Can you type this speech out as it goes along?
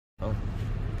Oh.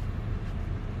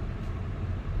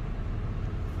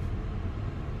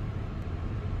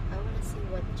 I want to see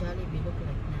what Jollibee look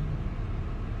like now.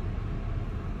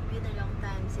 Been a long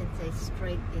time since I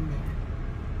strayed in there.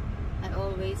 I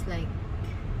always like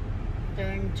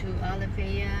turn to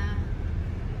Iloveyout.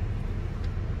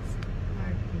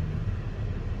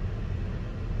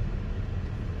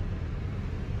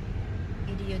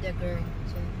 The girl.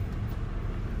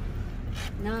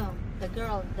 No, the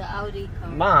girl, the Audi car.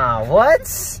 Ma, what?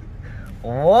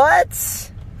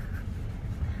 What?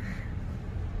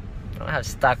 I don't have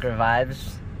stalker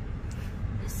vibes.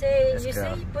 You say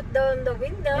you put down the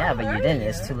window. Yeah, but you didn't.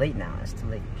 It's too late now. It's too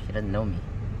late. She doesn't know me.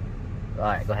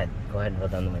 Alright, go ahead. Go ahead and roll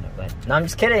down the window. Go ahead. No, I'm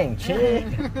just kidding. Chill.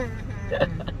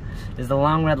 There's the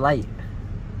long red light.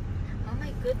 Oh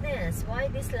my goodness. Why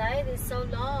this light is so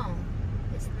long?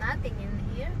 There's nothing in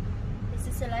here. This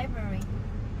is a library.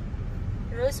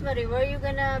 Rosemary, where are you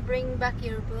gonna bring back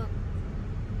your book?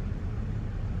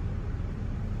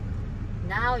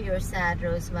 Now you're sad,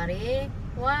 Rosemary.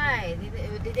 Why?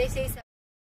 Did they say something?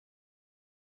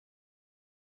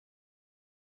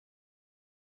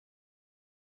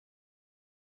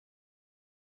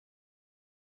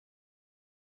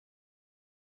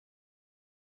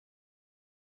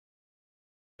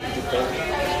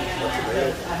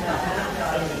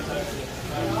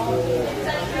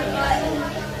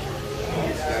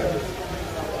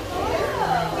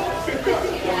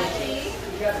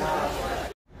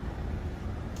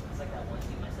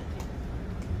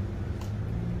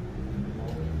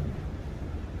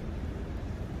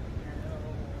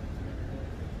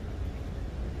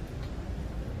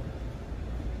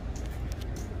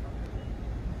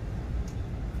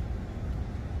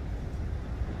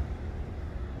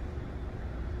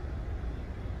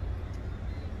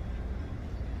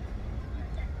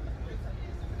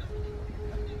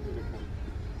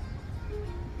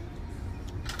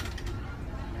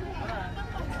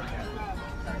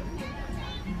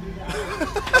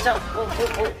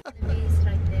 It's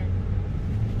right there.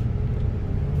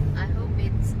 I hope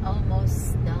it's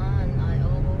almost done. I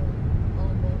hope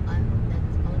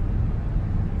that's all.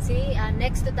 See,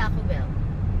 next to Taco Bell,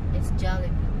 it's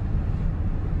Jollibee.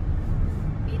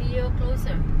 Video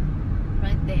closer,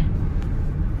 right there.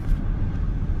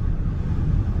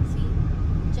 See,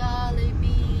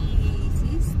 Jollibee.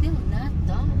 See, still not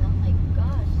done. Oh my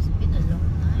gosh, it's been a long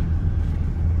time.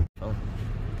 Oh.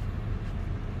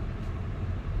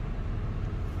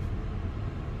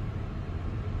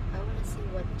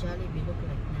 What Jollibee look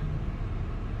like now.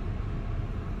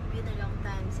 Been a long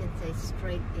time since I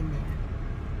strayed in there.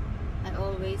 I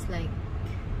always like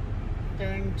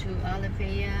turn to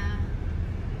Iloveyout.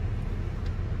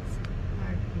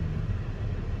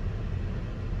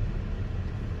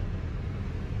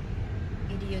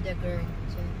 The girl.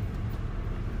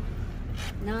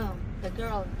 No, the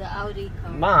girl, the Audi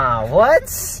car. Ma,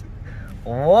 what?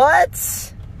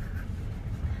 What?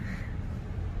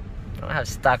 I don't have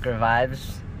stalker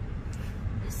vibes.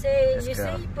 You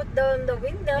say you put down the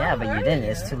window. Yeah, but you didn't.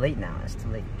 It's too late now. It's too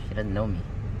late. She doesn't know me.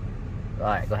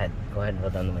 Alright, go ahead. Go ahead and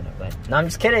roll down the window. Go ahead. No, I'm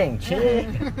just kidding. Chill.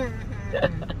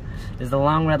 There's the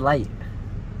long red light.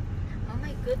 Oh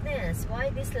my goodness. Why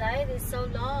this light is so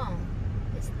long?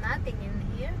 There's nothing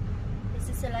in here. This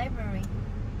is a library.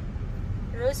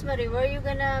 Rosemary, where are you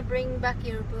gonna bring back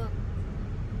your book?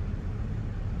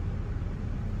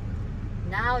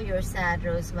 Now you're sad,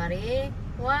 Rosemary.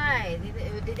 Why?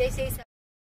 Did they say something?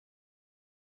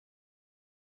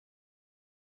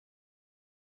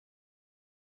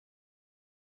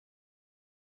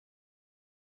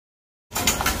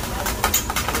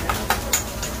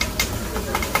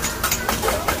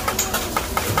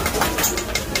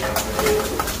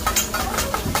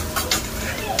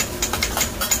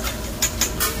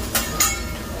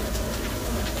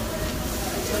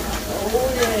 Oh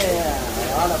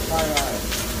yeah, a lot of fire.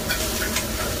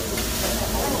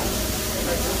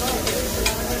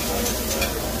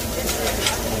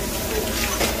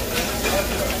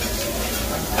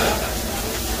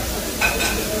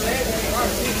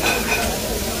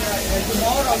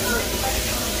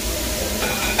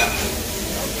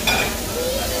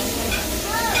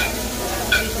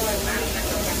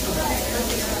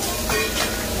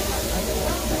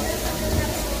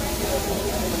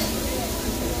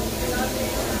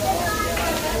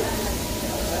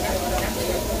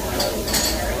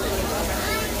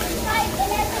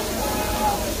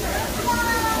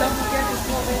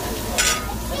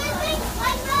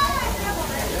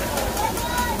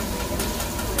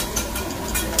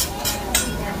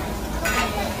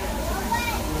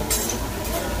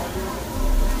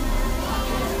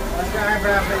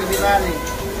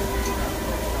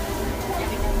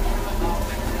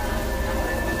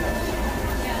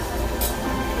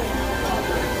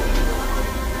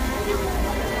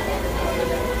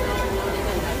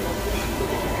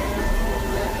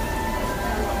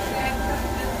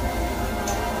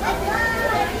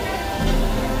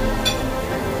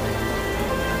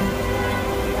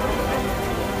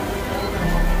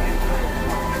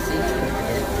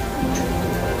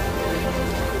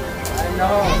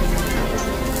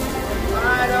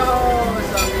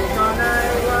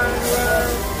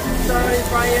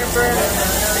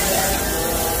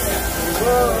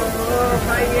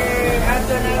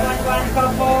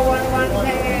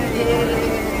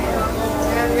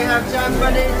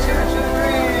 Japanese children.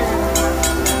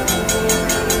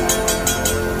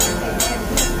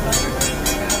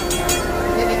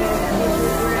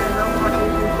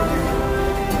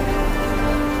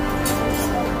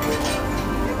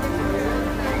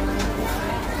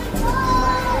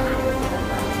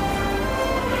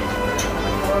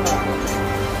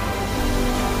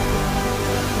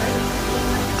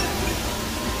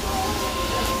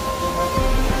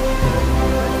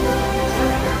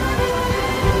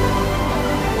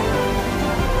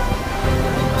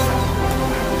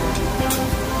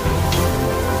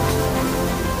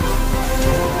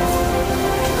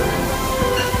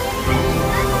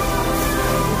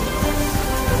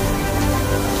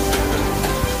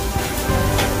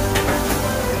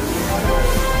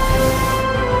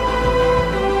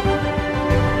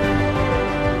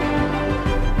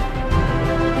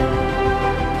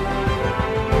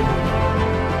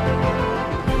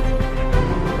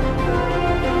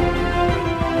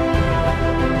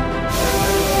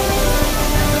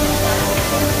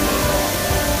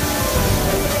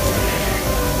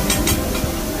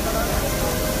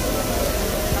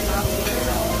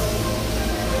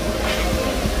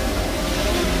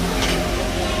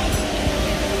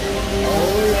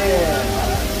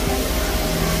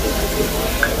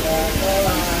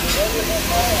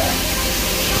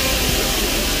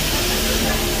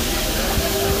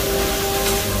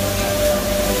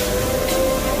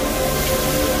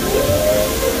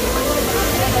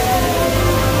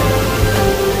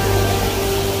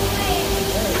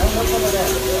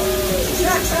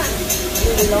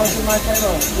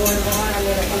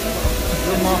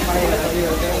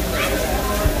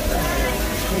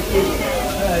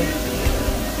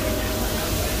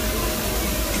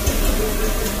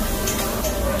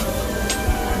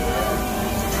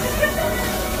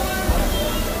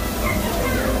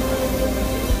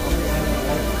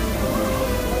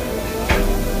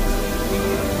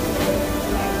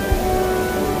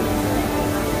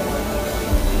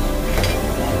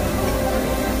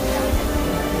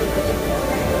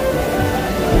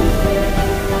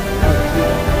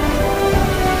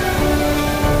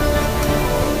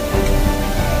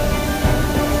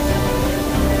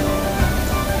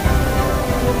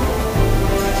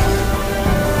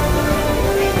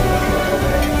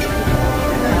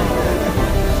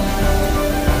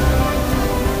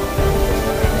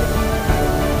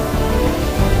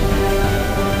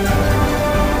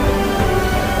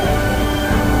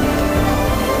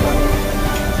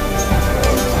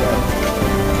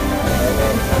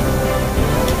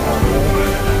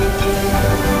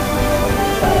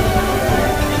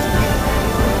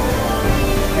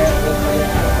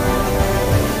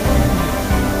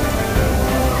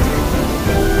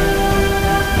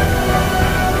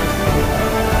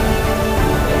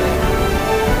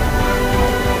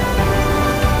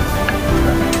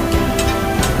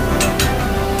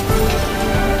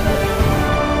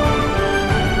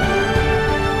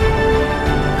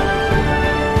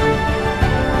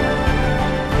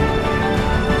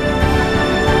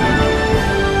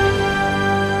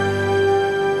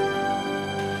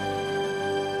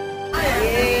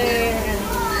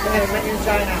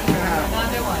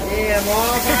 Yeah,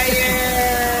 more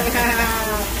fire!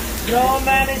 No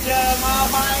manager, more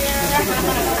fire!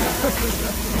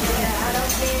 Yeah, I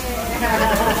don't care.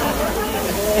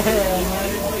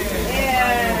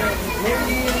 Yeah, maybe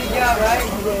you need a job, right?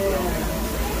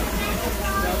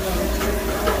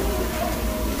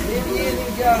 Maybe you need a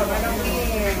job, I don't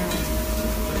care.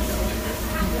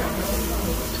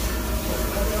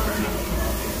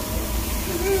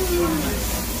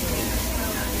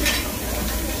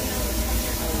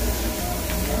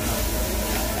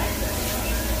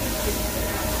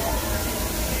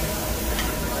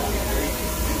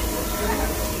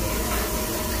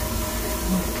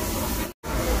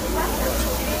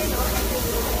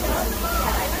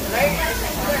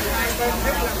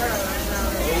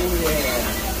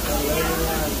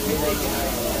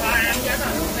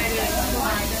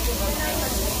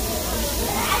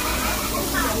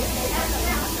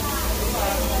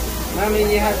 Mommy,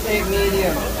 you have to take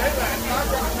medium.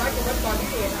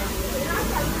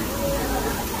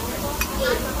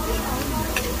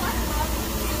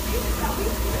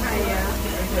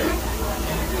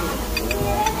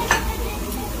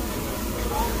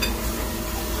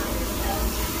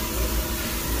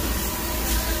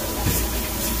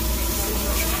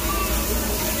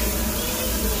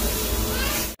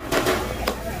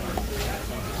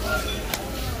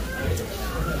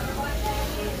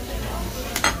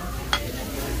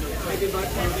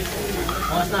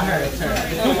 Oh, it's not her, it's her.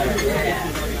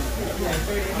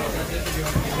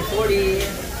 40.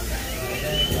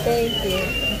 Thank you.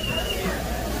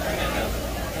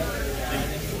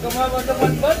 come up on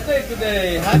someone's birthday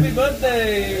today. Happy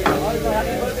birthday. Also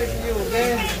happy birthday to you,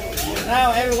 okay?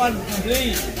 Now everyone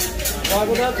please. Boy,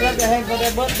 good luck, clap your hands for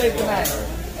their birthday tonight.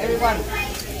 Everyone,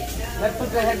 let's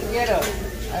put their hands together.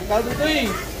 And count to three.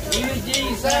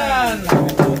 EG-san.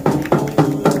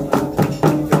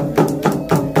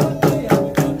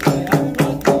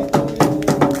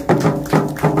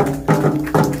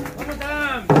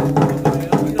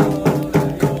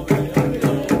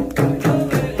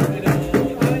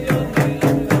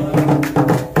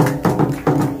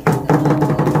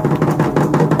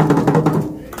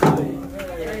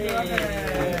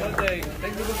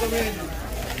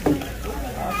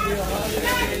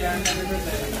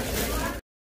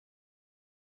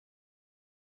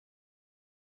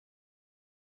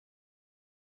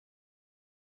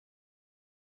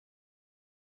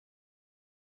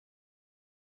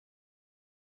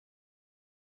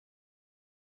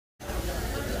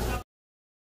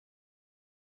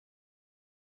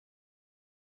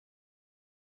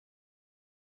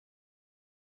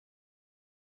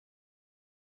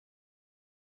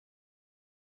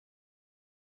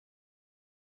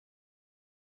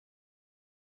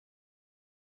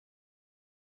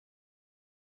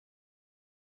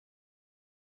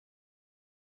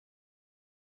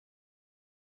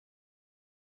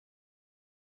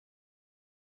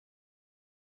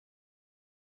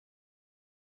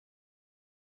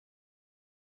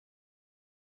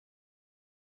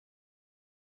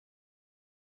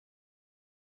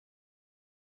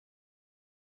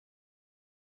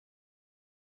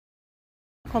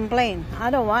 Complain. I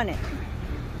don't want it.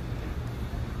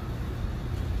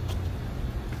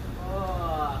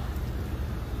 Oh.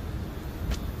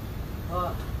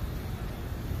 Oh.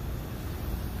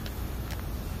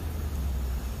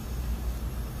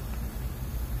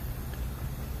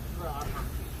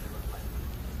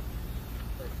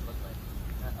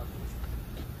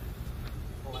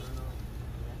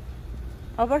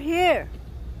 Over here.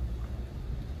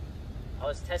 I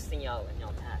was testing y'all and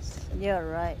y'all passed.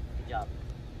 You're right. Good job.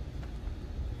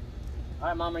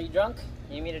 Alright, Mom, are you drunk?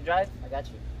 You need me to drive? I got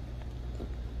you.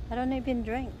 I don't even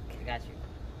drink. I got you.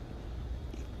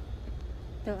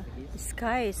 The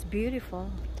sky is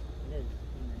beautiful. It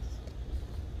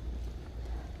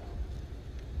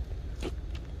is.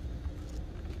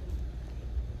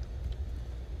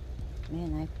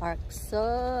 Man, I park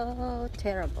so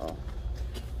terrible.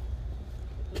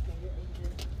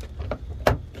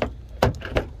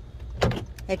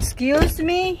 Excuse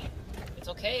me? It's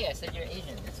okay. I said you're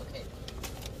Asian. It's okay.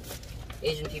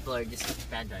 Asian people are just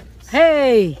bad drivers.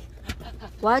 Hey!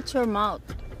 Watch your mouth.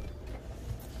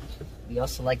 We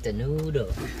also like the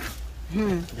noodle.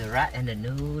 The rat and the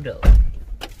noodle.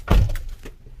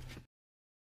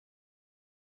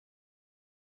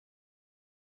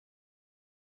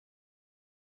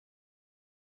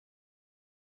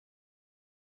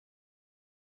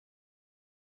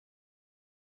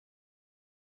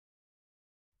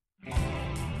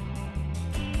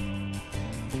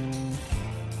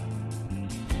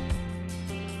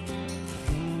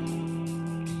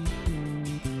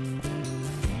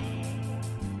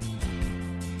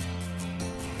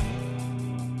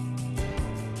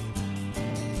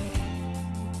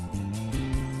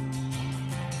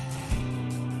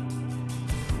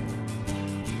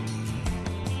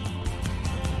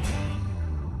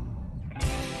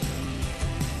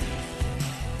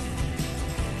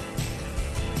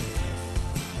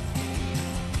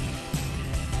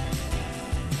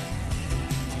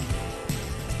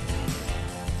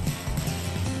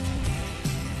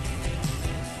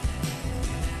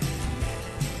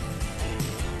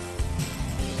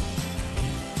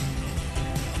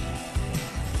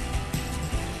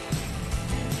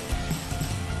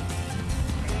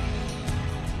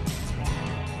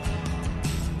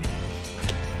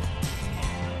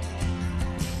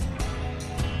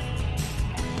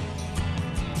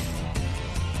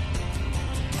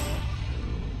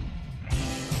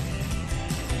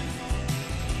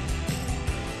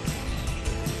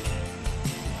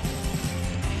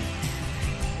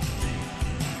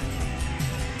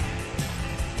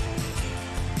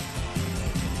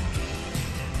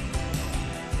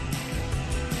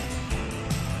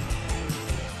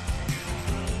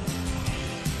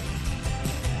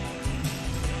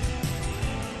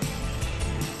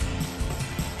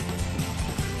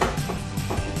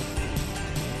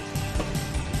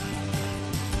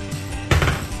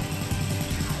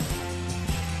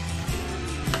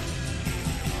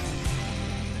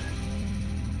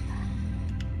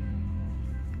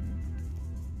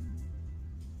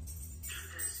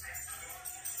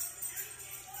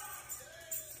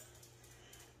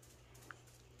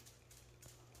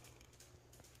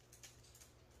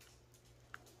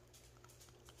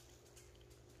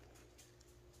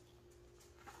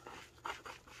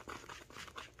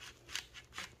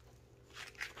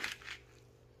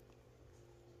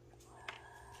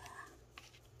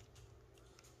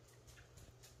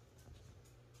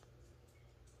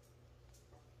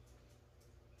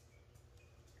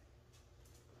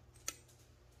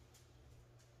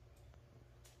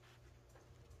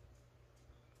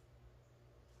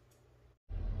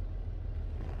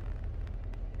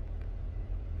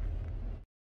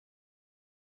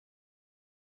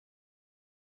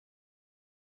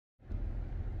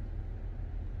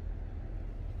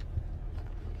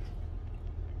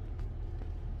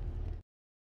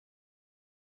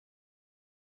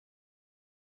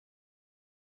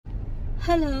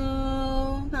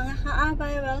 Hello mga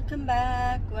kaabay, welcome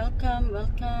back. Welcome.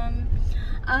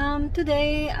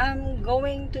 Today I'm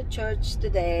going to church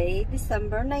today,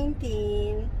 December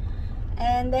 19,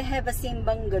 and they have a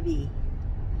simbang gabi.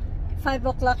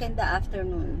 5 o'clock in the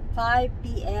afternoon, 5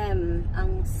 p.m.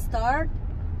 ang start.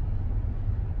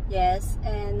 Yes,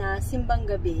 and simbang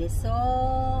gabi. So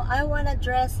I wanna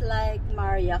dress like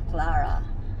Maria Clara.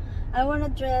 I wanna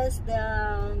dress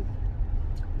the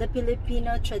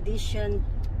Filipino tradition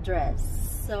dress.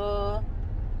 So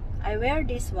I wear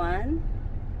this one.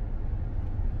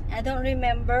 I don't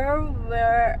remember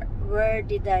where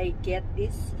did I get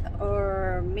this,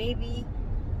 or maybe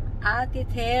Ate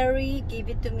Terry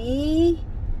gave it to me.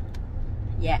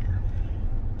 Yeah.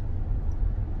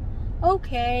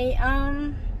 Okay,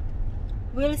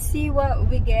 we'll see what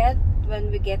we get when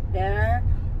we get there.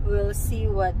 We'll see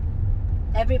what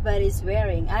everybody's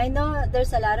wearing. I know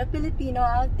there's a lot of Filipino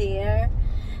out there,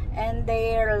 and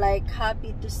they're like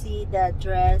happy to see the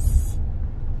dress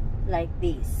like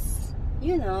this.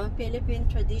 You know, Philippine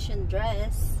tradition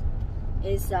dress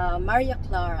is Maria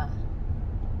Clara.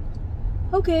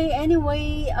 Okay,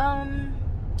 anyway,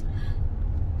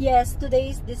 yes,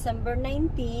 today is December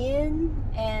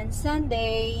 19 and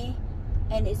Sunday,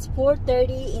 and it's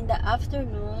 4:30 in the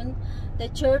afternoon. The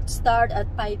church start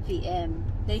at 5 p.m.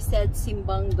 They said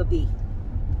simbang gabi.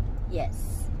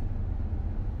 Yes.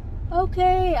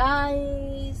 Okay,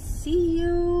 I see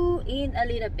you in a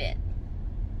little bit.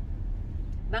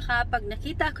 Baka pag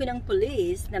nakita ko ng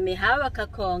police na may hawak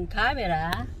akong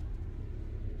camera,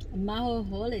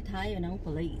 mahuhuli tayo ng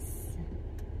police.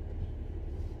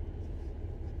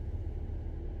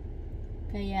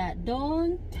 Kaya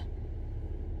don't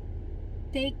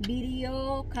take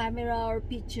video, camera, or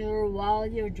picture while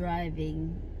you're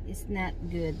driving. It's not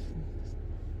good.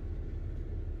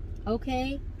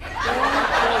 Okay? Don't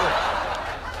do it.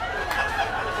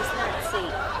 It's not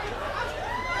safe.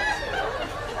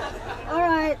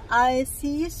 Alright, I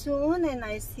see you soon, and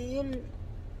I see you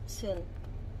soon.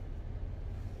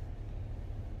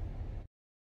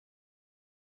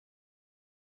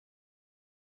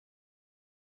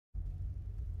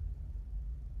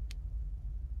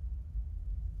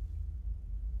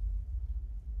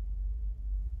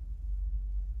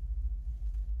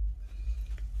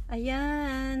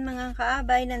 Ayan, mga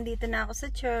kaabay, nandito na ako sa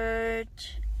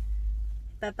church.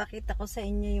 Ipapakita ko sa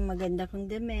inyo yung maganda kong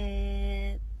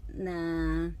damit na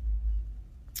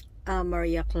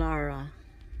Maria Clara.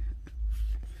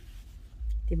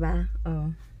 Diba?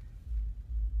 Oh.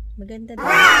 Maganda din.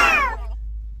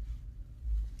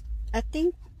 I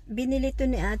think binili to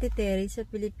ni Ate Terry sa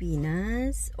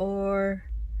Pilipinas, or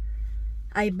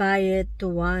I buy it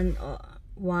to one.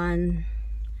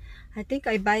 I think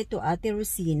I buy to Ate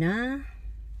Rosina.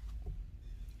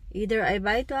 Either I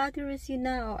buy to Ate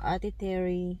Rosina or Ate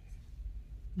Terry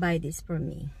buy this for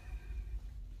me.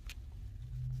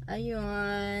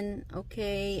 Ayun.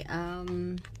 Okay.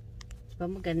 Diba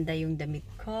maganda yung damit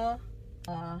ko?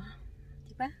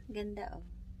 Diba? Ganda, oh.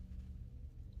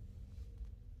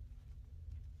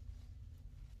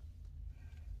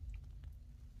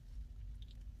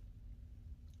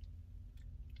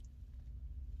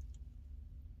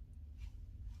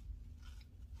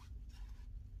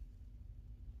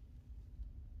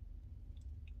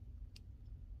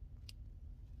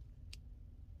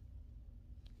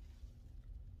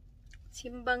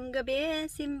 Simbang gabi,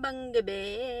 simbang gabi.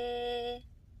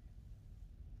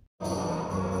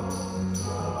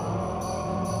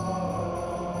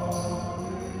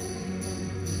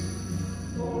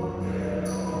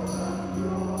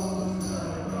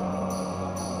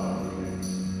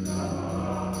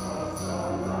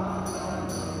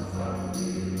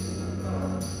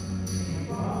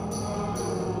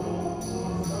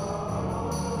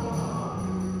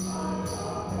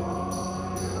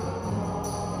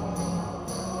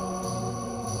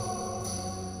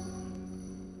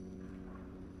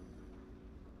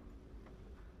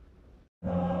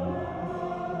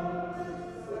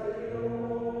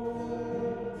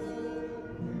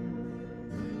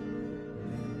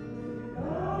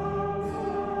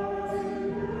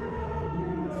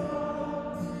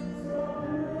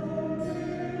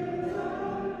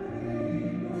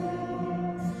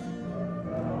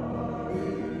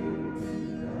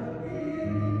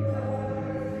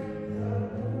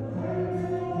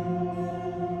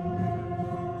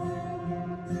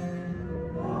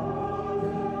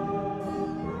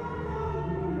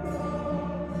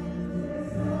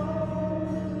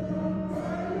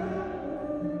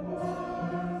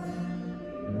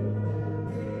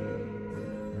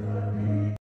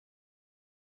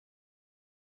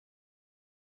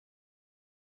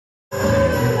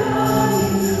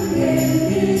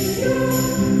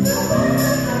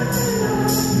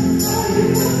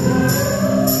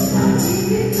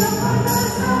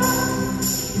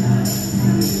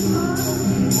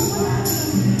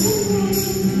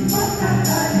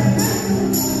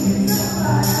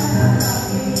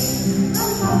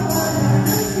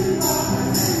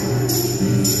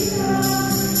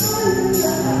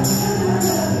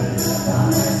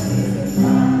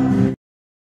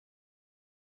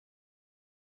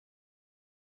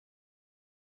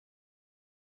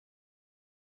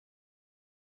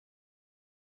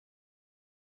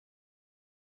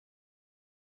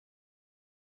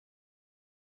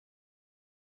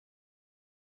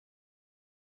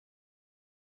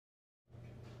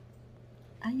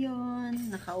 Ayun,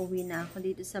 nakauwi na ako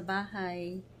dito sa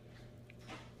bahay.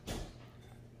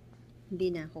 Hindi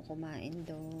na ako kumain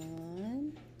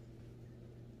doon.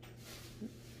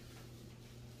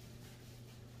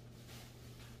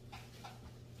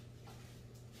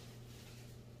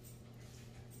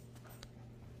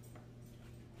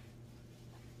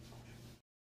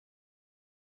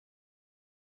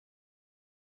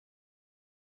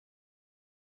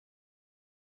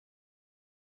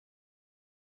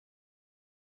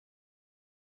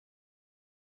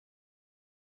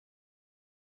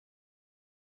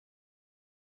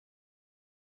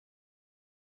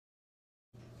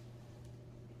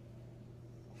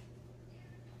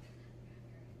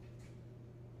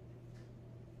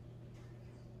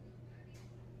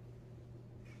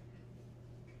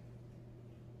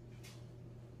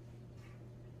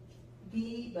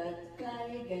 Di ba't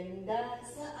kay ganda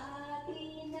sa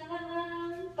atin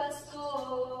ang Pasko?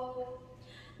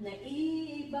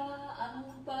 Naiba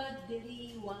ang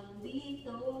pagdiriwang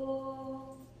dito.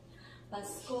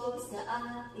 Pasko sa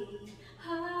atin,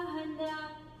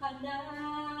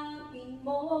 hahanap-hanapin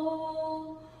mo.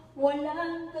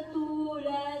 Walang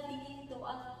katulad dito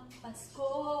ang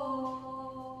Pasko.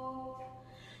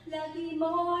 Lagi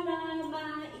mo na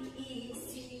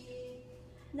maiisip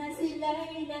na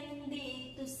sila'y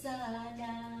nandito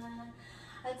sana,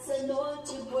 at sa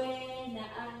Noche Buena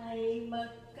ay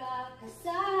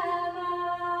magkakasama.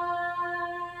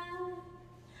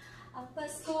 Ang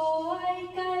Pasko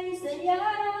ay kay saya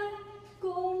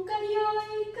kung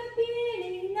kayo'y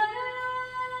kapiling na.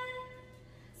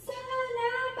 Sana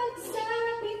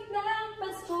pagsapit ng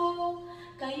Pasko,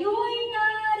 kayo'y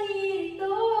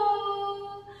naririto.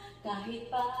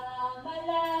 Kahit pa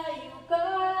malayo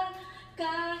ka,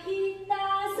 kahit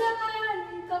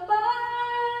nasaan ka pa,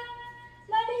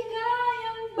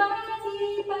 maligayang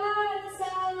bati para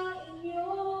sa inyo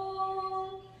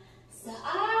sa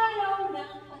araw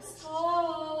ng Pasko.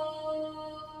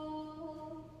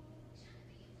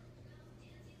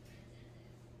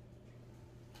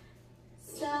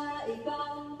 Sa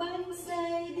ibang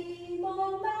bansa'y di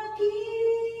mo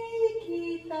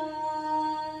makikita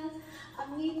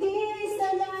ang ngiti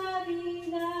sa labi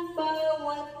ng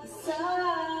bawat isa.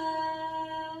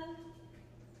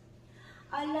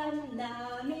 Alam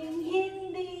namin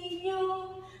hindi nyo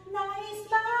nais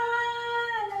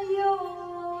malayo.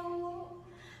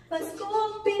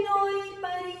 Paskong Pinoy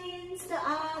pa rin sa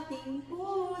ating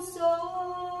puso.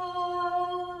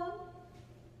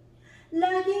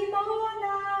 Lagi mo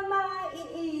na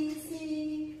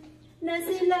maiisip na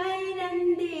sila'y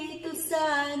nandito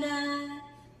sana,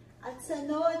 at sa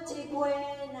Noche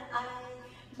Buena ay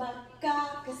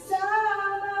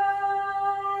magkakasama.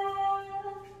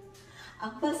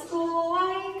 Ang Pasko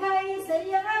ay kay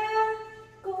saya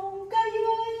kung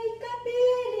kayo'y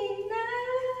kapiling na.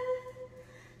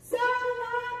 Sana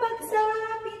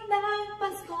pagsapit ng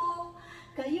Pasko,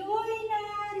 kayo'y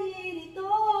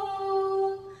naririto.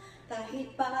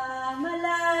 Kahit pa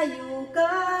malayo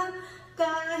ka,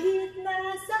 kahit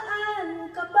nasaan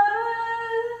ka pa,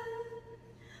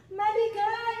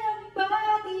 maligayang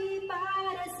bati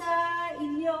para sa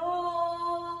inyo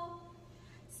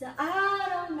sa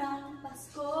araw ng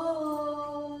Pasko.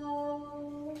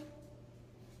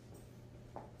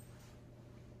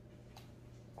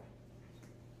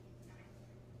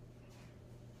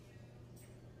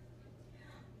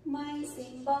 May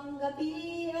simbang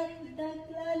gabi at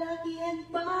naglalakihan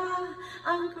pa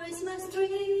ang Christmas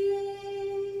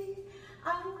tree,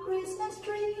 ang Christmas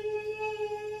tree.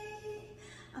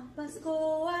 Ang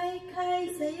Pasko ay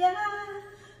kay saya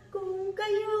kung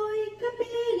kayo'y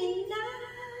kapiling na.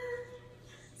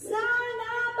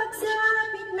 Sana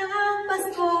pagsapit ng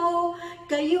Pasko,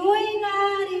 kayo'y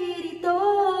naririto.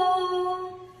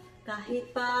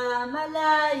 Kahit pa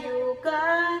malayo ka,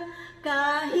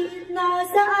 kahit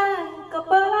nasaan ka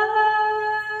pa,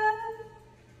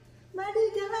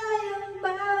 maligayang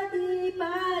bati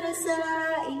para sa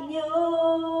inyo.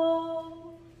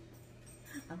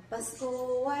 Ang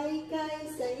Pasko ay kay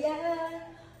saya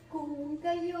kung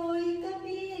kayo'y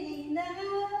kapiling na.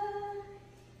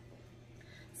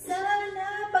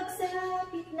 Sana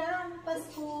pagsapit ng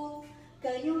Pasko,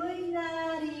 kayo'y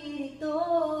naririto.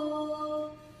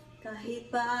 Kahit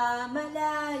pa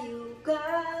malayo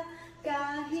ka,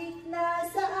 kahit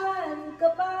nasaan ka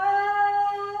pa,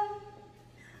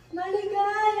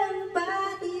 maligayang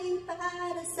bati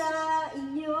para sa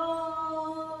inyo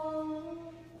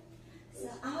sa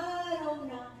araw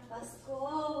ng Pasko.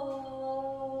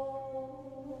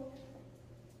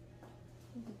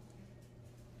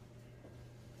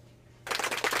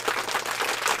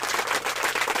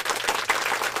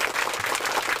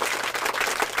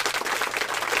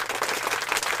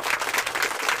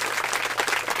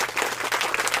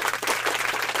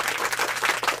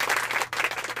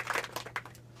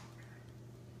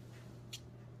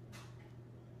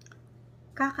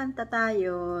 kakanta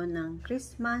tayo ng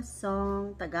Christmas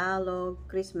song, Tagalog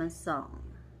Christmas song.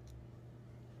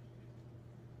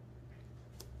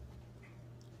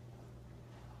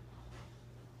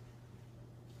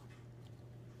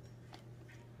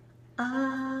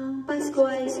 Ang Pasko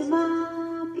ay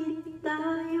sumapit,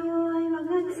 tayo ay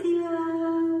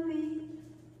magagsilawin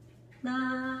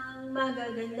ng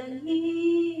magagandang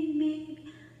himig,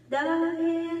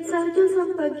 dahil sa Diyos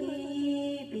ang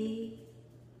pag-ibig.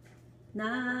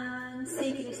 Nang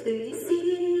si Kristo'y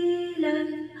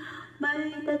isilang, may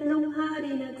 3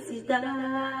 hari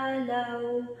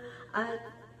nagsidalaw, at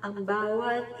ang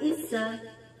bawat isa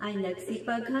ay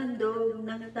nagsipaghandog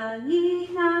ng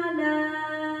tanging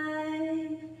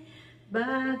alay.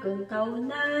 Bagong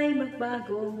taon ay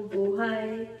magbagong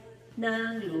buhay,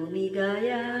 nang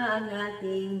lumigaya ang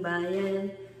ating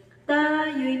bayan.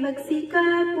 Tayo'y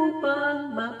magsikap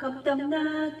upang makamtam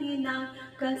natin ang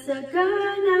kasaganahan.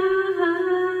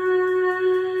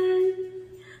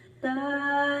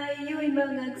 Tayo'y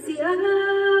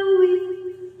magagsiawin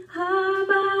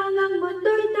habang ang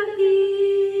mundo'y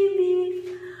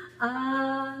tahimik.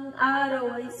 Ang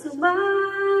araw ay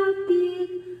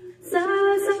sumapit sa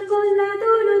sanggol na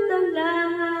dulot ng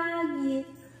langit.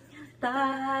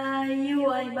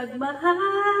 Tayo ay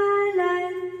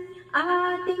magmahalan,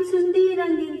 ating sundin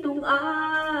ang gintong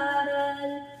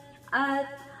aral, at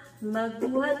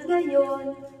magbuhat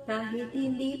ngayon kahit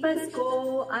hindi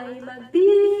Pasko ay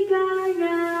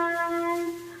magbigayan.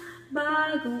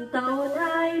 Bagong taon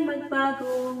ay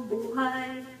magbagong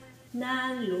buhay,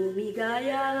 nang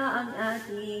lumigaya ang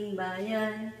ating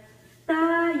bayan.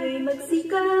 Tayo'y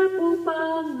magsikap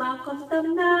upang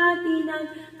makamtam natin ang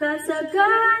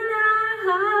kasaganahan.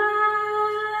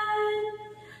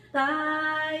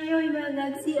 Tayo'y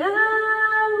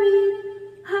magagsiawin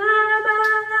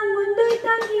habang ang mundo'y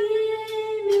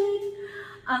tahimik.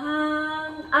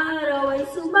 Ang araw ay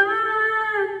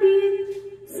sumapit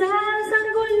sa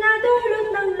sanggol na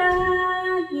dulot ng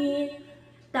langit.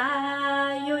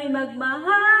 Tayo'y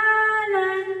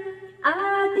magmahalan,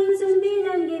 ating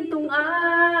sundin ang gintong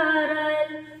aral,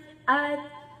 at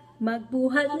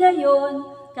magbuhat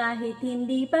ngayon kahit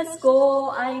hindi Pasko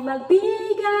ay magbigayan.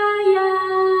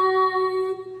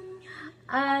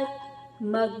 At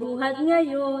magbuhat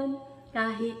ngayon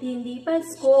kahit hindi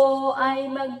Pasko ay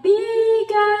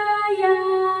magbigayan.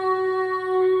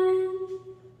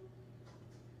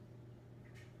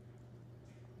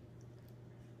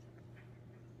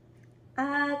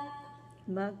 At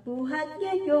magbuhat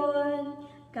ngayon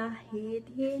kahit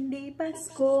hindi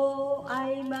Pasko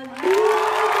ay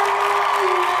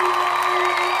magbigayan.